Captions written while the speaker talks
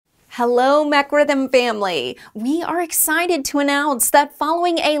Hello, Mecharithm family! We are excited to announce that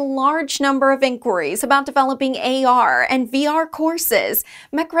following a large number of inquiries about developing AR and VR courses,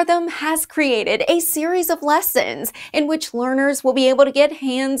 Mecharithm has created a series of lessons in which learners will be able to get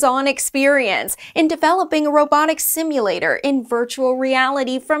hands-on experience in developing a robotics simulator in virtual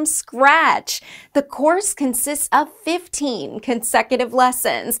reality from scratch. The course consists of 15 consecutive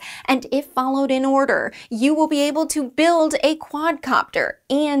lessons, and if followed in order, you will be able to build a quadcopter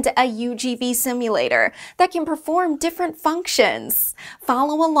and a UGV simulator that can perform different functions.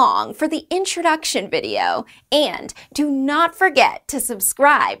 Follow along for the introduction video, and do not forget to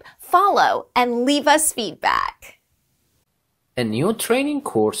subscribe, follow, and leave us feedback. A new training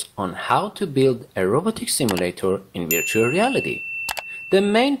course on how to build a robotics simulator in virtual reality. The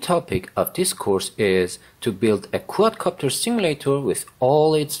main topic of this course is to build a quadcopter simulator with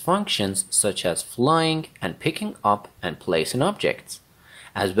all its functions such as flying and picking up and placing objects,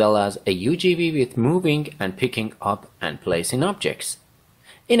 as well as a UGV with moving and picking up and placing objects.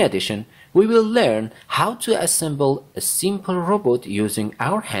 In addition, we will learn how to assemble a simple robot using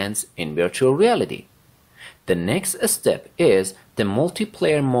our hands in virtual reality. The next step is the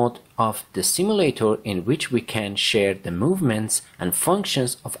multiplayer mode of the simulator, in which we can share the movements and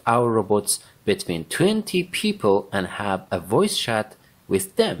functions of our robots between 20 people and have a voice chat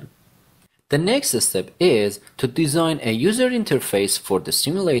with them. The next step is to design a user interface for the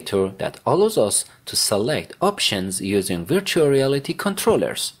simulator that allows us to select options using virtual reality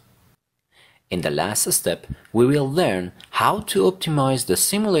controllers. In the last step, we will learn how to optimize the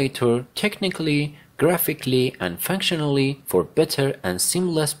simulator technically, graphically, and functionally for better and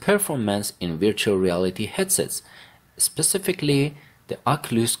seamless performance in virtual reality headsets, specifically the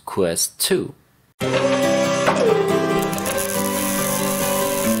Oculus Quest 2.